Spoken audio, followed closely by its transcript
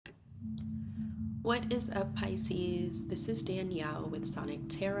What is up, Pisces? This is Danielle with Sonic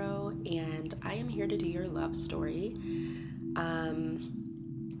Tarot, and I am here to do your love story.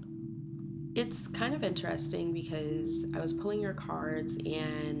 It's kind of interesting because I was pulling your cards,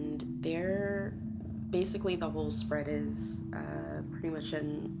 and they're basically the whole spread is pretty much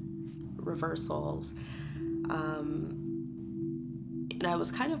in reversals. And I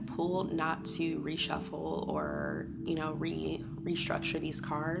was kind of pulled not to reshuffle or restructure these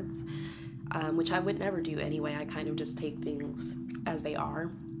cards, which I would never do anyway. I kind of just take things as they are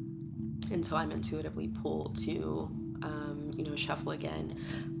until I'm intuitively pulled to shuffle again.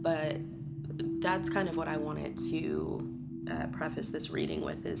 But that's kind of what I wanted to preface this reading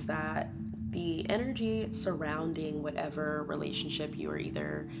with, is that the energy surrounding whatever relationship you are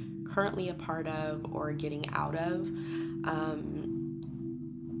either currently a part of or getting out of,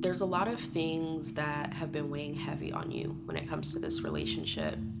 there's a lot of things that have been weighing heavy on you when it comes to this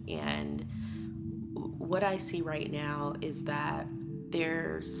relationship. And what I see right now is that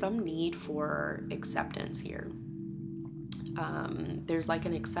there's some need for acceptance here. There's like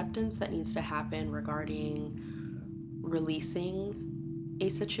an acceptance that needs to happen regarding releasing a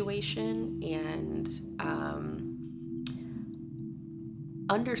situation and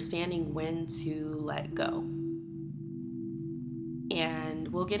understanding when to let go. And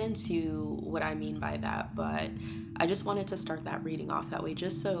we'll get into what I mean by that, but I just wanted to start that reading off that way,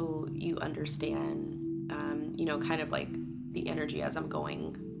 just so you understand, kind of like the energy as I'm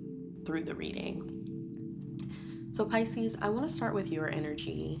going through the reading. So Pisces, I want to start with your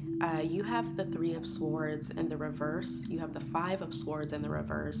energy. You have the Three of Swords in the reverse, you have the Five of Swords in the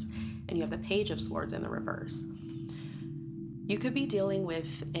reverse, and you have the Page of Swords in the reverse. You could be dealing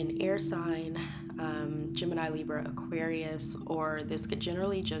with an air sign, Gemini, Libra, Aquarius, or this could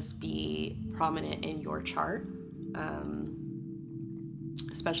generally just be prominent in your chart,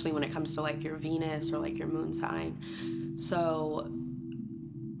 especially when it comes to like your Venus or like your moon sign. So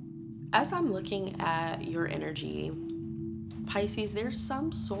as I'm looking at your energy, Pisces, there's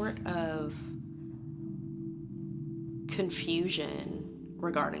some sort of confusion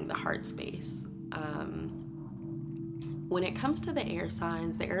regarding the heart space. When it comes to the air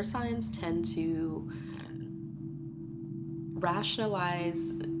signs tend to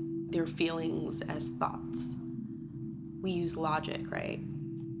rationalize their feelings as thoughts. We use logic, right?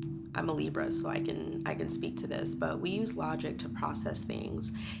 I'm a Libra, so I can speak to this, but we use logic to process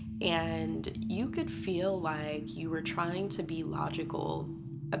things. And you could feel like you were trying to be logical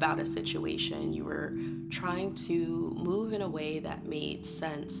about a situation. You were trying to move in a way that made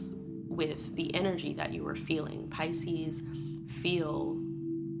sense with the energy that you were feeling. Pisces feel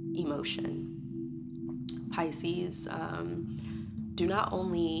emotion. Pisces do not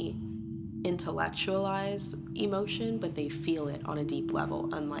only intellectualize emotion, but they feel it on a deep level,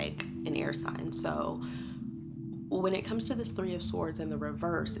 unlike an air sign. So when it comes to this Three of Swords in the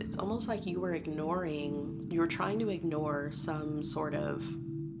reverse, it's almost like you were trying to ignore some sort of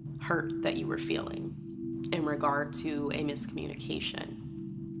hurt that you were feeling in regard to a miscommunication.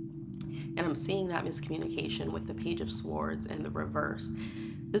 And I'm seeing that miscommunication with the Page of Swords in the reverse.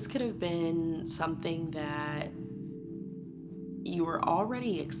 This could have been something that you were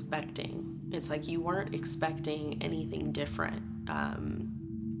already expecting. It's like you weren't expecting anything different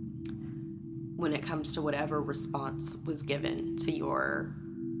when it comes to whatever response was given to your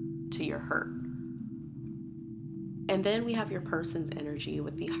hurt. And then we have your person's energy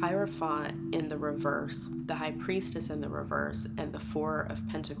with the Hierophant in the reverse, the High Priestess in the reverse, and the Four of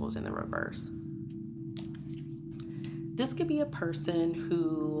Pentacles in the reverse. This could be a person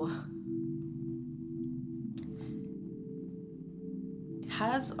who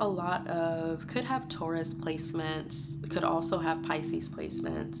could have Taurus placements, could also have Pisces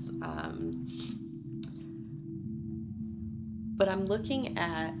placements. But I'm looking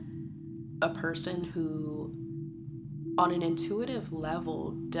at a person who, on an intuitive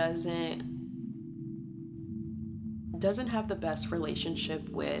level, doesn't have the best relationship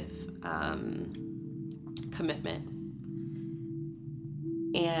with commitment.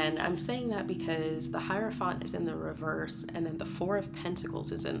 And I'm saying that because the Hierophant is in the reverse, and then the Four of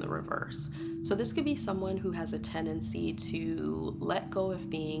Pentacles is in the reverse. So this could be someone who has a tendency to let go of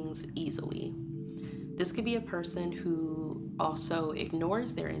things easily. This could be a person who also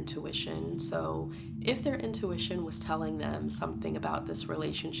ignores their intuition. So if their intuition was telling them something about this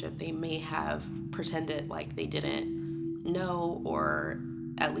relationship, they may have pretended like they didn't know, or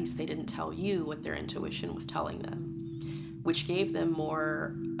at least they didn't tell you what their intuition was telling them, which gave them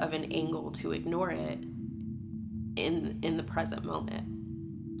more of an angle to ignore it in the present moment.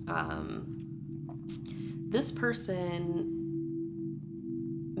 This person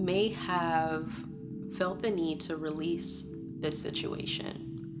may have felt the need to release this situation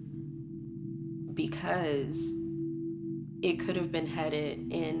because it could have been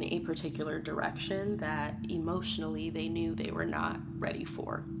headed in a particular direction that emotionally they knew they were not ready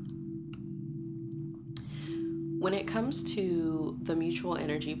for. When it comes to the mutual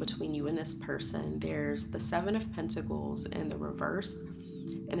energy between you and this person, there's the Seven of Pentacles in the reverse,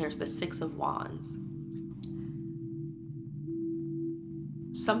 and there's the Six of Wands.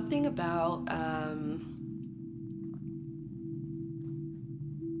 Something about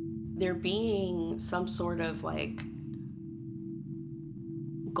there being some sort of like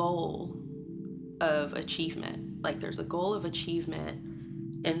goal of achievement. Like there's a goal of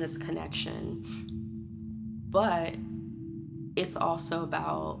achievement in this connection, but it's also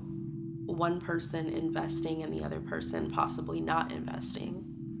about one person investing and the other person possibly not investing.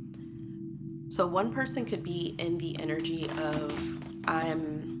 So one person could be in the energy of,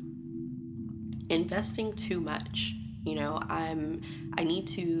 I'm investing too much. You know, I need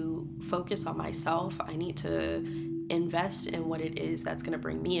to focus on myself. I need to invest in what it is that's going to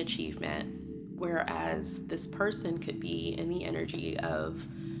bring me achievement. Whereas this person could be in the energy of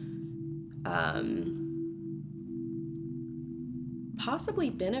possibly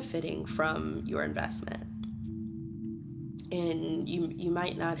benefiting from your investment. And you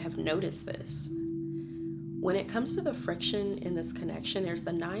might not have noticed this. When it comes to the friction in this connection, there's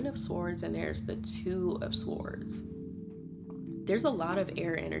the Nine of Swords and there's the Two of Swords. There's a lot of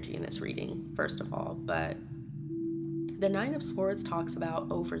air energy in this reading, first of all, but the Nine of Swords talks about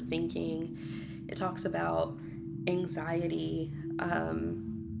overthinking. It talks about anxiety, and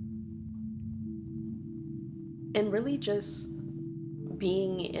really just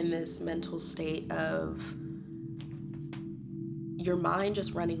being in this mental state of your mind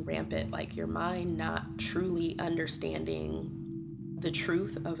just running rampant, like your mind not truly understanding the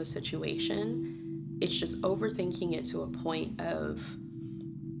truth of a situation. It's just overthinking it to a point of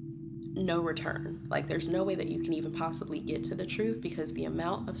no return. Like there's no way that you can even possibly get to the truth because the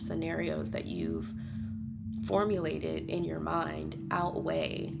amount of scenarios that you've formulated in your mind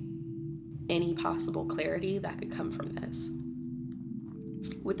outweigh any possible clarity that could come from this.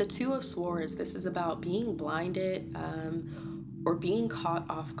 With the Two of Swords, this is about being blinded or being caught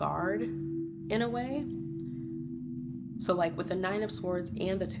off guard in a way. So like with the Nine of Swords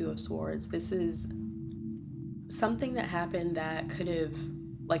and the Two of Swords, this is something that happened that could have,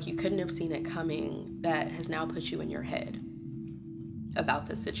 like you couldn't have seen it coming, that has now put you in your head about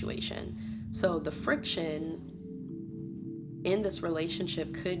this situation. So the friction in this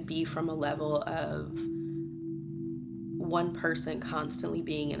relationship could be from a level of one person constantly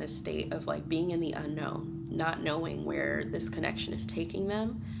being in a state of like being in the unknown, not knowing where this connection is taking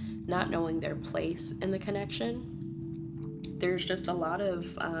them, not knowing their place in the connection. There's just a lot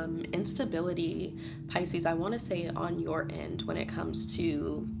of instability, Pisces, I want to say on your end when it comes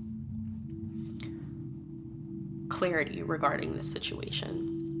to clarity regarding this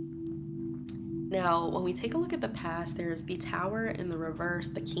situation. Now, when we take a look at the past, there's the Tower in the reverse,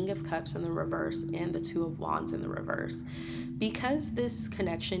 the King of Cups in the reverse, and the Two of Wands in the reverse. Because this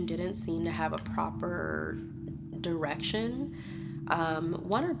connection didn't seem to have a proper direction,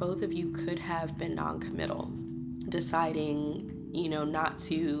 one or both of you could have been non-committal, deciding, you know, not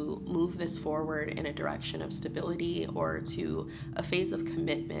to move this forward in a direction of stability or to a phase of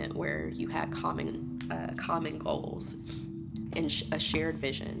commitment where you had common goals and a shared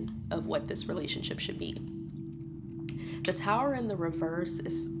vision of what this relationship should be. The Tower in the reverse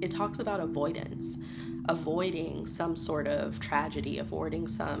it talks about avoidance, avoiding some sort of tragedy, avoiding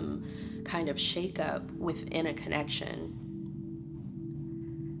some kind of shakeup within a connection.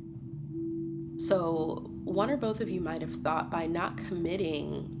 So one or both of you might have thought by not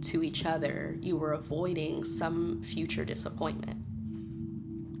committing to each other, you were avoiding some future disappointment.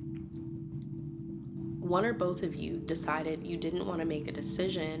 One or both of you decided you didn't want to make a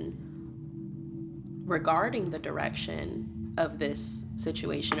decision regarding the direction of this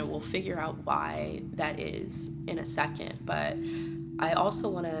situation, and we'll figure out why that is in a second. But I also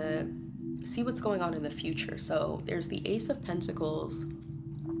want to see what's going on in the future. So there's the Ace of Pentacles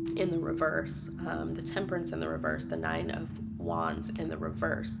in the reverse, the Temperance in the reverse, the Nine of Wands in the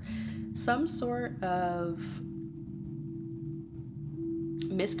reverse. Some sort of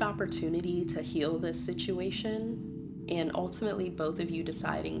missed opportunity to heal this situation, and ultimately both of you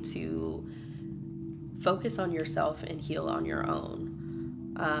deciding to focus on yourself and heal on your own.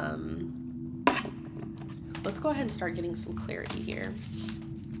 Let's go ahead and start getting some clarity here.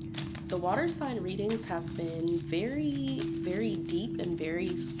 The water sign readings have been very, very deep and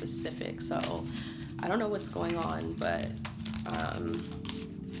very specific, so I don't know what's going on, but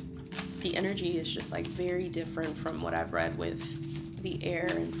the energy is just like very different from what I've read with the air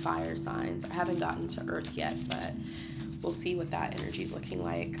and fire signs. I haven't gotten to Earth yet, but we'll see what that energy is looking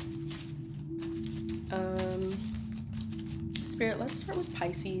like. Spirit, let's start with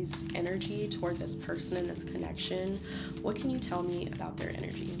Pisces energy toward this person and this connection. What can you tell me about their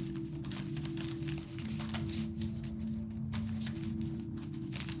energy?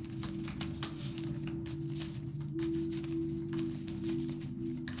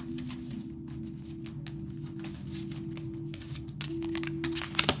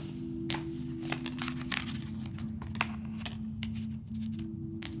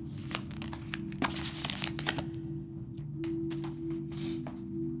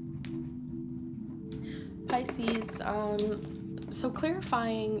 Pisces, so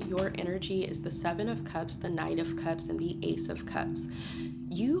clarifying your energy is the Seven of Cups, the Knight of Cups, and the Ace of Cups.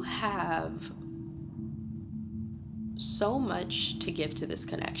 You have so much to give to this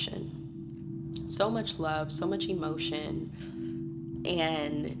connection. So much love, so much emotion.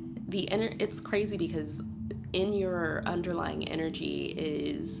 And it's crazy because in your underlying energy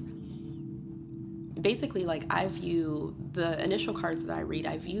is basically like, I view the initial cards that I read,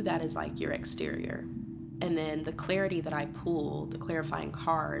 I view that as like your exterior. And then the clarity that I pull, the clarifying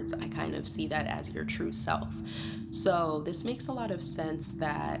cards, I kind of see that as your true self. So this makes a lot of sense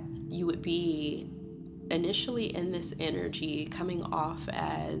that you would be initially in this energy coming off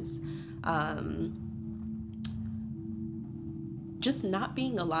as just not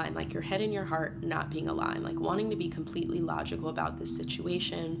being aligned, like your head and your heart not being aligned, like wanting to be completely logical about this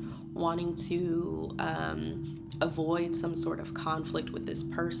situation, wanting to avoid some sort of conflict with this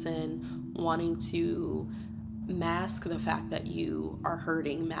person, wanting to mask the fact that you are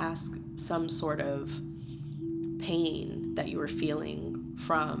hurting, mask some sort of pain that you are feeling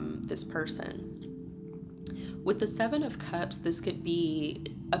from this person. With the Seven of Cups, this could be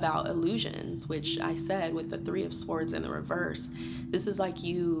about illusions, which I said with the Three of Swords in the reverse. This is like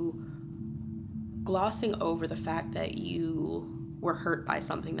you glossing over the fact that you were hurt by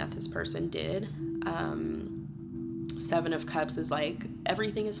something that this person did. Seven of Cups is like,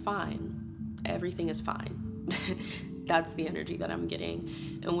 everything is fine. Everything is fine. That's the energy that I'm getting.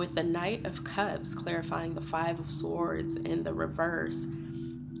 And with the Knight of Cups clarifying the Five of Swords in the reverse,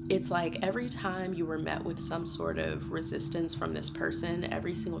 it's like every time you were met with some sort of resistance from this person,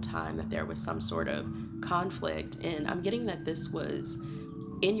 every single time that there was some sort of conflict, and I'm getting that this was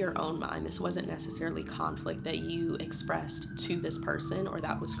in your own mind. This wasn't necessarily conflict that you expressed to this person or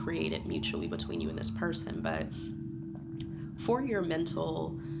that was created mutually between you and this person, but for your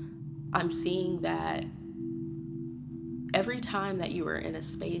mental, I'm seeing that every time that you were in a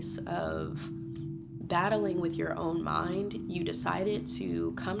space of battling with your own mind, you decided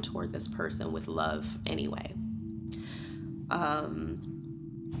to come toward this person with love anyway.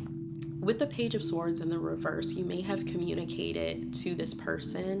 With the Page of Swords in the reverse, you may have communicated to this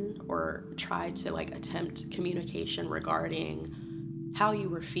person or tried to like attempt communication regarding how you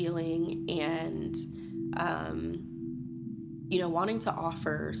were feeling and wanting to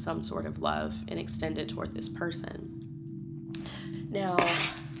offer some sort of love and extend it toward this person. Now,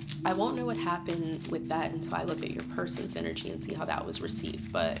 I won't know what happened with that until I look at your person's energy and see how that was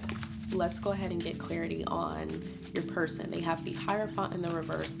received, but let's go ahead and get clarity on your person. They have the Hierophant in the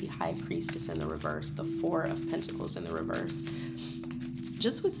reverse, the High Priestess in the reverse, the Four of Pentacles in the reverse.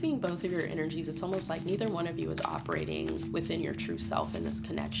 Just with seeing both of your energies, it's almost like neither one of you is operating within your true self in this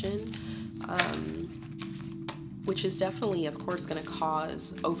connection, which is definitely, of course, going to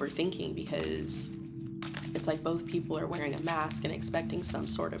cause overthinking because it's like both people are wearing a mask and expecting some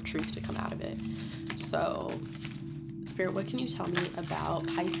sort of truth to come out of it. So, Spirit, what can you tell me about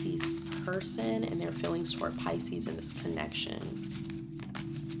Pisces person and their feelings toward Pisces in this connection?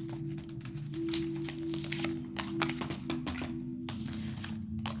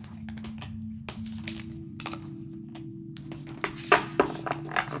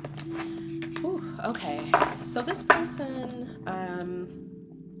 Ooh, okay, so this person,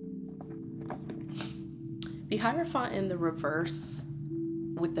 the Hierophant in the reverse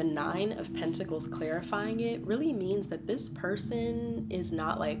with the Nine of Pentacles clarifying it really means that this person is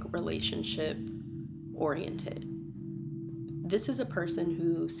not like relationship oriented. This is a person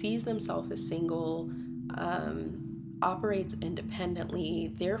who sees themselves as single, operates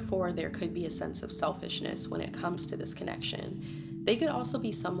independently. Therefore, there could be a sense of selfishness when it comes to this connection. They could also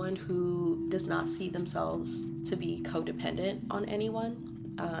be someone who does not see themselves to be codependent on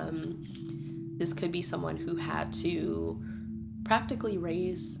anyone. This could be someone who had to practically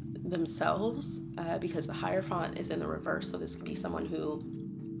raise themselves because the Hierophant is in the reverse. So this could be someone who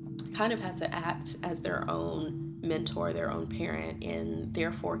kind of had to act as their own mentor, their own parent, and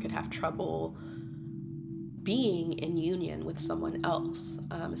therefore could have trouble being in union with someone else,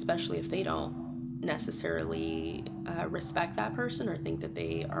 especially if they don't necessarily respect that person or think that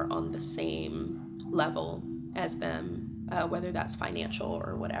they are on the same level as them, whether that's financial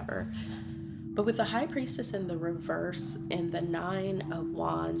or whatever. But with the High Priestess in the reverse and the Nine of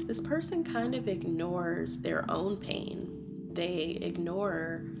Wands, this person kind of ignores their own pain. They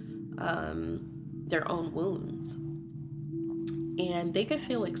ignore their own wounds. And they could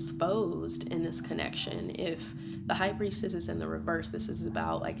feel exposed in this connection. If the High Priestess is in the reverse, this is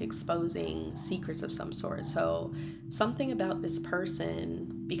about like exposing secrets of some sort. So something about this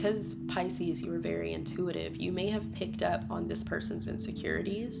person, because Pisces, you are very intuitive, you may have picked up on this person's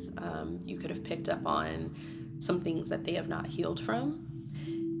insecurities. You could have picked up on some things that they have not healed from.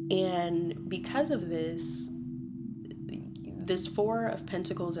 And because of this Four of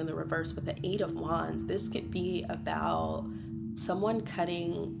Pentacles in the reverse with the Eight of Wands, this could be about someone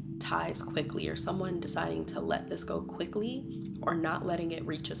cutting ties quickly, or someone deciding to let this go quickly, or not letting it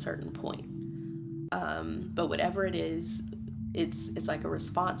reach a certain point. But whatever it is, it's like a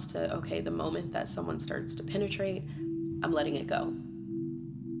response to, okay, the moment that someone starts to penetrate, I'm letting it go.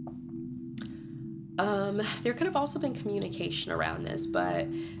 There could have also been communication around this, but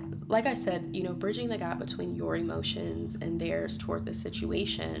like I said, bridging the gap between your emotions and theirs toward the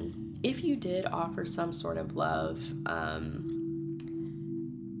situation. If you did offer some sort of love,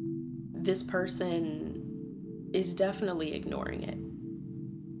 this person is definitely ignoring it,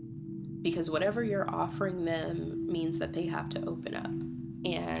 because whatever you're offering them means that they have to open up,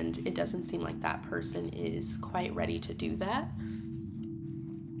 and it doesn't seem like that person is quite ready to do that.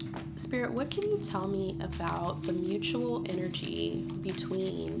 Spirit, what can you tell me about the mutual energy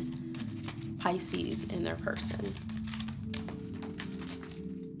between Pisces and their person?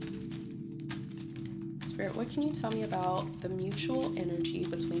 Spirit, what can you tell me about the mutual energy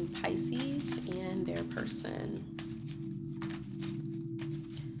between Pisces and their person?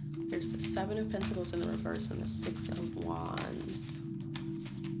 There's the Seven of Pentacles in the reverse and the Six of Wands.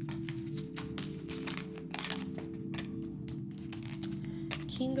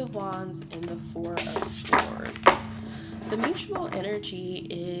 King of Wands and the Four of Swords. The mutual energy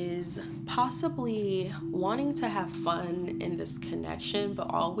is possibly wanting to have fun in this connection,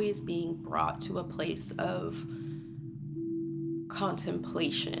 but always being brought to a place of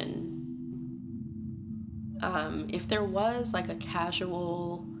contemplation. If there was like a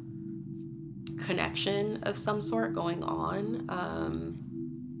casual connection of some sort going on,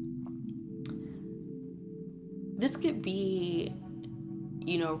 this could be,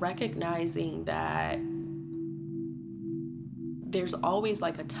 recognizing that there's always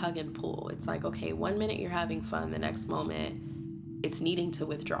like a tug and pull. It's like, okay, 1 minute you're having fun, the next moment it's needing to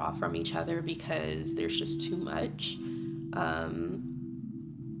withdraw from each other because there's just too much.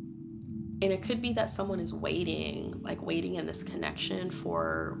 And it could be that someone is waiting in this connection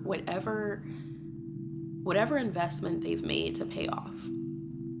for whatever investment they've made to pay off.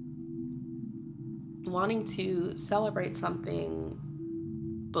 Wanting to celebrate something,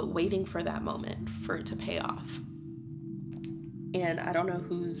 but waiting for that moment for it to pay off. And I don't know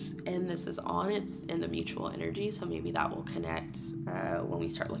whose end this is on. It's in the mutual energy, so maybe that will connect when we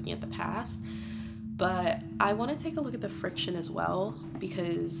start looking at the past. But I want to take a look at the friction as well,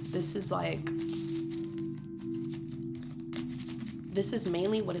 because this is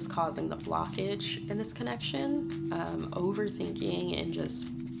mainly what is causing the blockage in this connection. Overthinking and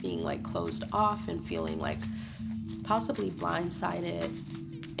just being like closed off and feeling like possibly blindsided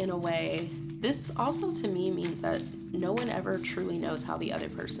in a way. This also to me means that no one ever truly knows how the other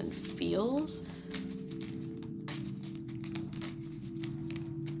person feels.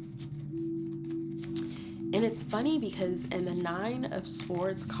 And it's funny because in the Nine of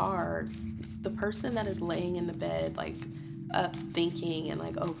Swords card, the person that is laying in the bed, like up thinking and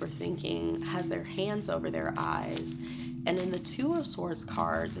like overthinking, has their hands over their eyes. And in the Two of Swords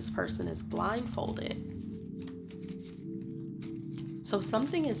card, this person is blindfolded. So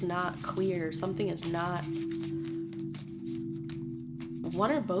something is not clear, something is not,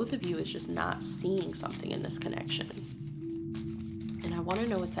 one or both of you is just not seeing something in this connection. And I want to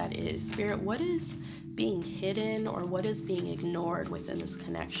know what that is. Spirit, what is being hidden or what is being ignored within this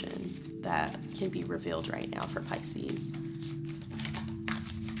connection that can be revealed right now for Pisces?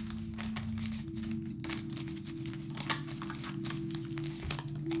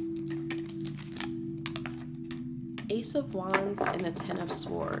 Ace of Wands and the Ten of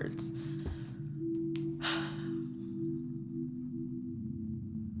Swords.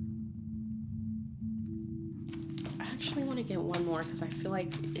 I actually want to get one more because I feel like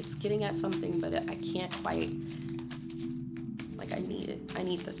it's getting at something, but I can't quite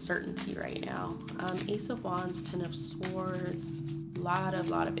need the certainty right now. Ace of Wands, Ten of Swords, lot of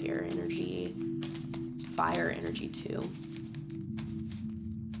air energy, fire energy too.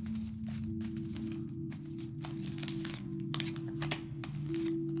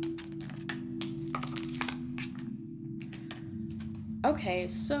 Okay,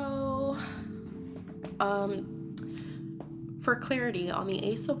 so for clarity, on the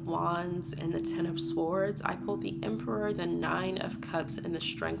Ace of Wands and the Ten of Swords, I pulled the Emperor, the Nine of Cups, and the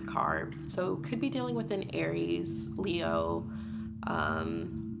Strength card. So could be dealing with an Aries, Leo.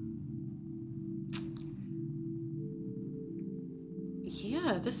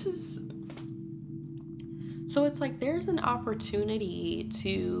 Yeah, this is... So it's like there's an opportunity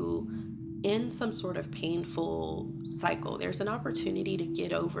to end some sort of painful cycle. There's an opportunity to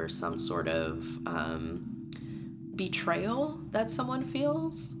get over some sort of betrayal that someone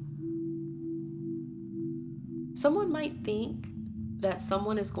feels. Someone might think that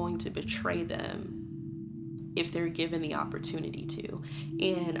someone is going to betray them if they're given the opportunity to.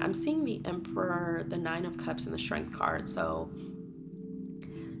 And I'm seeing the Emperor, the Nine of Cups, and the Strength card. So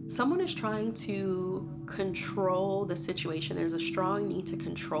someone is trying to control the situation. There's a strong need to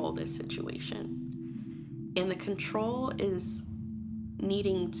control this situation. And the control is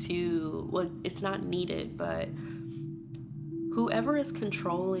needing to, well, it's not needed, but whoever is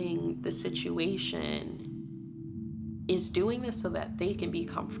controlling the situation is doing this so that they can be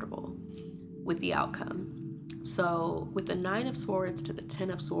comfortable with the outcome. So with the Nine of Swords to the Ten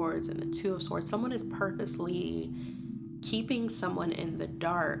of Swords and the Two of Swords, someone is purposely keeping someone in the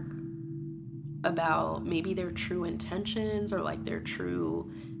dark about maybe their true intentions or like their true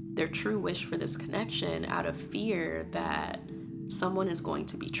wish for this connection out of fear that someone is going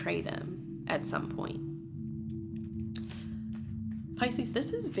to betray them at some point. Pisces,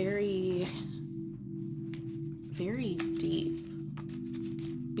 this is very, very deep,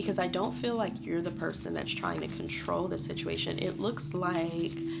 because I don't feel like you're the person that's trying to control the situation. It looks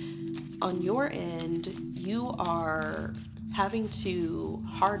like on your end, you are having to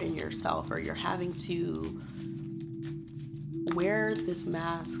harden yourself, or you're having to wear this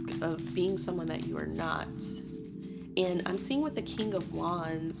mask of being someone that you are not. And I'm seeing with the King of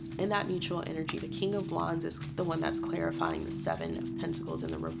Wands in that mutual energy, the King of Wands is the one that's clarifying the Seven of Pentacles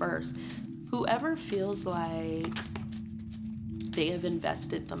in the reverse. Whoever feels like they have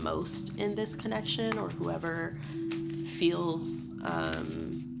invested the most in this connection, or whoever feels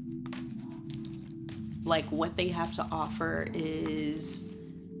like what they have to offer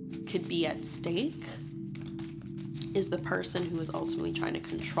could be at stake, is the person who is ultimately trying to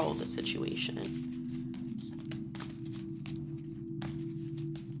control the situation.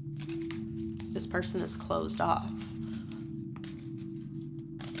 This person is closed off.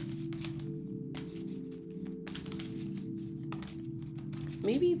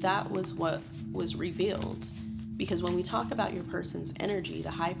 Maybe that was what was revealed. Because when we talk about your person's energy,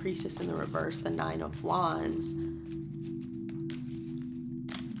 the High Priestess in the reverse, the Nine of Wands,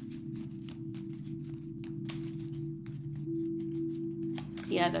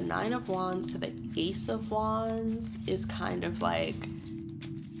 yeah, the Nine of Wands to the Ace of Wands is kind of like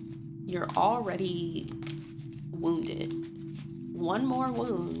you're already wounded. One more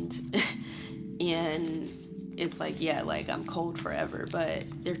wound and it's like, yeah, like I'm cold forever, but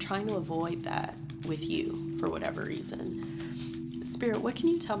they're trying to avoid that with you for whatever reason. Spirit, what can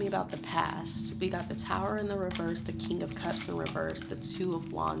you tell me about the past? We got the Tower in the reverse, the King of Cups in reverse, the Two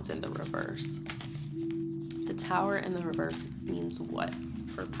of Wands in the reverse. The Tower in the reverse means what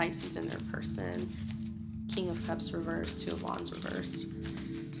for Pisces in their person? King of Cups reverse, Two of Wands reverse.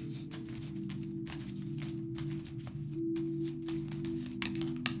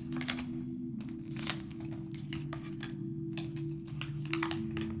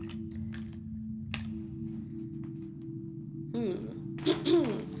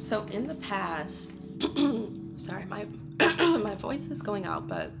 So in the past, sorry, my my voice is going out,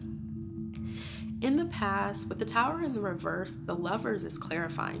 but in the past, with the Tower in the reverse, the Lovers is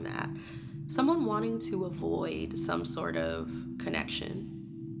clarifying that. Someone wanting to avoid some sort of connection.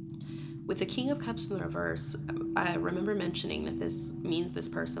 With the King of Cups in the reverse, I remember mentioning that this means this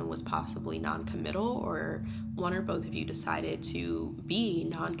person was possibly non-committal, or one or both of you decided to be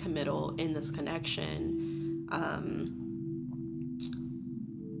non-committal in this connection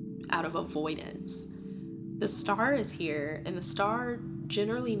out of avoidance. The Star is here, and the Star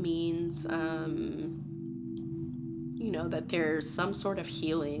generally means, that there's some sort of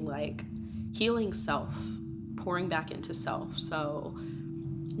healing, like healing self, pouring back into self. So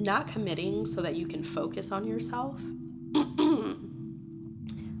not committing so that you can focus on yourself,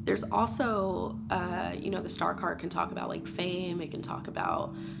 There's also, the star card can talk about like fame. It can talk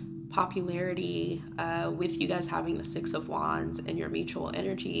about popularity. With you guys having the Six of Wands and your mutual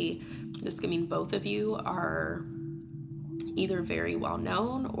energy, this can mean both of you are either very well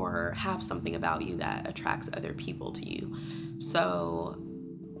known or have something about you that attracts other people to you. So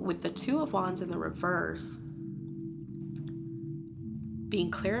with the Two of Wands in the reverse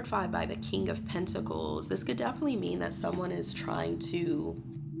being clarified by the King of Pentacles, this could definitely mean that someone is trying to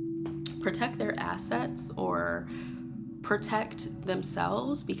protect their assets or protect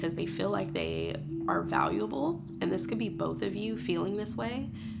themselves because they feel like they are valuable. And this could be both of you feeling this way,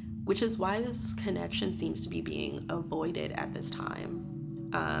 which is why this connection seems to be being avoided at this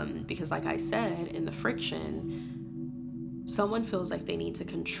time. Because like I said, in the friction, someone feels like they need to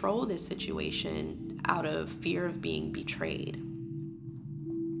control this situation out of fear of being betrayed.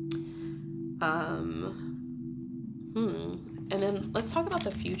 And then let's talk about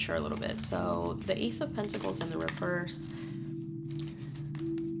the future a little bit. So the Ace of Pentacles in the reverse,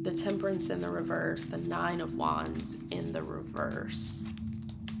 the Temperance in the reverse, the Nine of Wands in the reverse.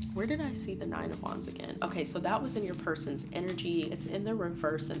 Where did I see the Nine of Wands again? Okay, so that was in your person's energy. It's in the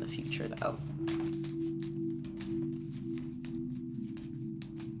reverse in the future though.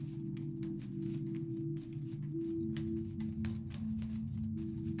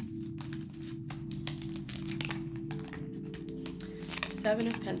 Seven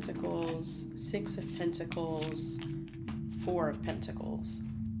of Pentacles, Six of Pentacles, Four of Pentacles.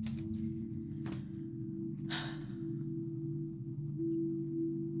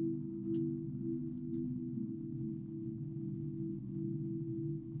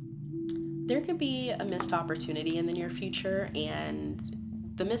 There could be a missed opportunity in the near future, and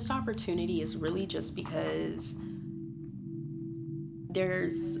the missed opportunity is really just because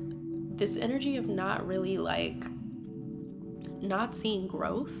there's this energy of not really like not seeing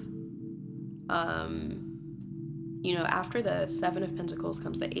growth. After the Seven of Pentacles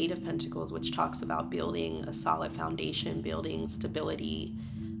comes the Eight of Pentacles, which talks about building a solid foundation, building stability,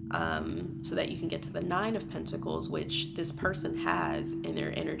 so that you can get to the Nine of Pentacles, which this person has in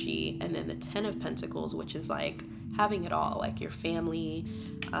their energy, and then the Ten of Pentacles, which is like having it all, like your family,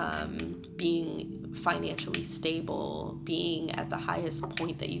 being financially stable, being at the highest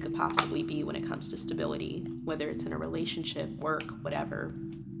point that you could possibly be when it comes to stability, whether it's in a relationship, work, whatever.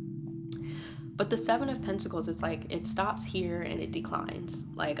 But the Seven of Pentacles, it's like it stops here and it declines.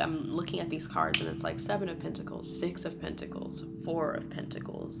 Like I'm looking at these cards and it's like Seven of Pentacles, Six of Pentacles, Four of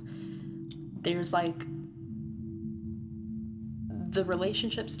Pentacles. There's like the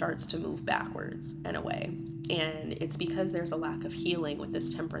relationship starts to move backwards in a way. And it's because there's a lack of healing with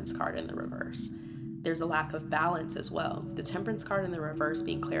this Temperance card in the reverse. There's a lack of balance as well. The Temperance card in the reverse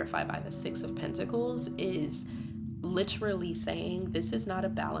being clarified by the Six of Pentacles is literally saying this is not a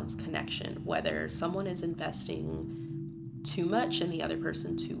balanced connection, whether someone is investing too much and the other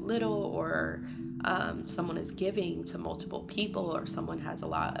person too little, or someone is giving to multiple people, or someone has a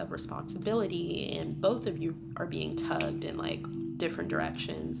lot of responsibility and both of you are being tugged in like different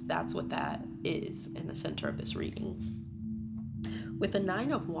directions. That's what that is in the center of this reading. With the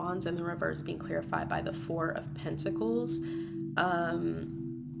Nine of Wands in the reverse being clarified by the Four of Pentacles,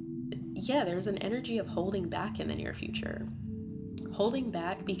 there's an energy of holding back in the near future. Holding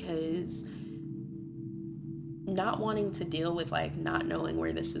back because not wanting to deal with like not knowing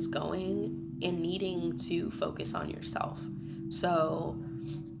where this is going and needing to focus on yourself. So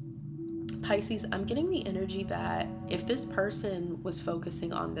Pisces, I'm getting the energy that if this person was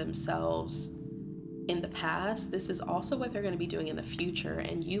focusing on themselves in the past, this is also what they're going to be doing in the future,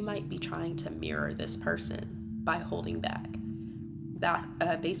 and you might be trying to mirror this person by holding back.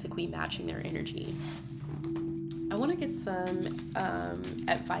 That basically matching their energy. I want to get some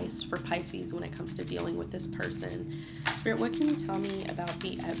advice for Pisces when it comes to dealing with this person. Spirit, what can you tell me about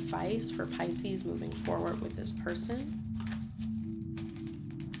the advice for Pisces moving forward with this person?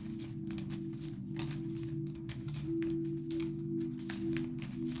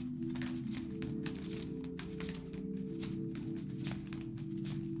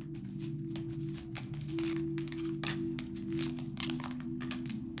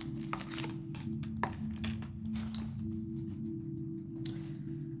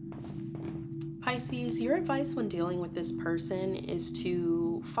 Pisces, your advice when dealing with this person is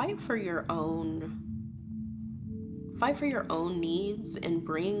to fight for your own needs and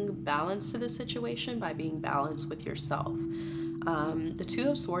bring balance to the situation by being balanced with yourself. The Two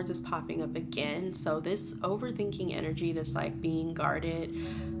of Swords is popping up again, so this overthinking energy, this like being guarded,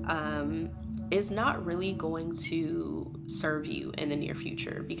 is not really going to serve you in the near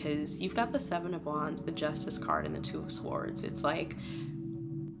future, because you've got the Seven of Wands, the Justice card, and the Two of Swords. It's like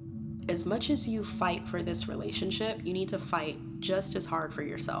as much as you fight for this relationship, you need to fight just as hard for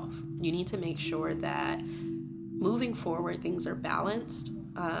yourself. You need to make sure that moving forward, things are balanced,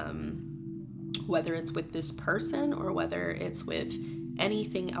 whether it's with this person or whether it's with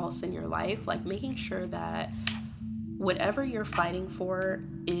anything else in your life, like making sure that whatever you're fighting for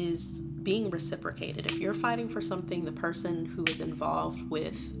is being reciprocated. If you're fighting for something, the person who is involved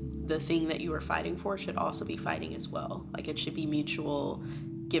with the thing that you are fighting for should also be fighting as well. Like, it should be mutual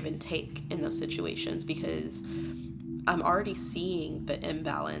give and take in those situations, because I'm already seeing the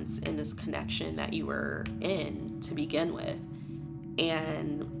imbalance in this connection that you were in to begin with.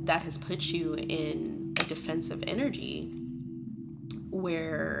 And that has put you in a defensive energy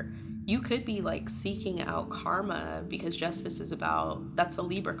where you could be like seeking out karma, because justice is about, that's the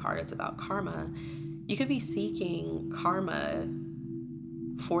Libra card, it's about karma. You could be seeking karma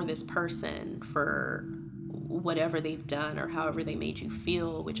for this person for whatever they've done or however they made you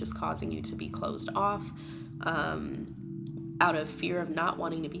feel, which is causing you to be closed off, out of fear of not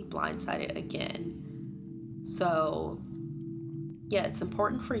wanting to be blindsided again. So yeah, it's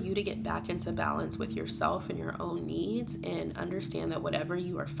important for you to get back into balance with yourself and your own needs, and understand that whatever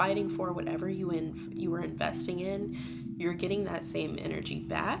you are fighting for, whatever you are investing in, you're getting that same energy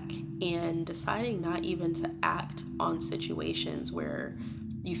back, and deciding not even to act on situations where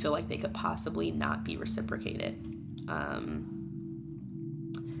you feel like they could possibly not be reciprocated.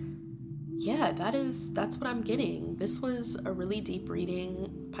 Yeah, that's what I'm getting. This was a really deep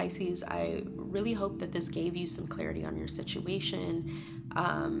reading, Pisces. I really hope that this gave you some clarity on your situation.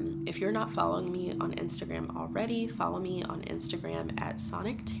 If you're not following me on Instagram already, follow me on Instagram at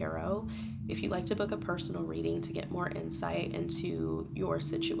Sonic Tarot. If you'd like to book a personal reading to get more insight into your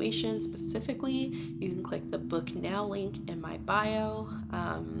situation specifically, you can click the Book Now link in my bio.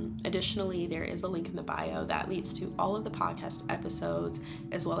 Additionally, there is a link in the bio that leads to all of the podcast episodes,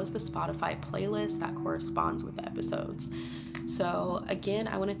 as well as the Spotify playlist that corresponds with the episodes. So again,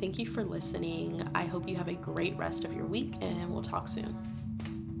 I want to thank you for listening. I hope you have a great rest of your week, and we'll talk soon.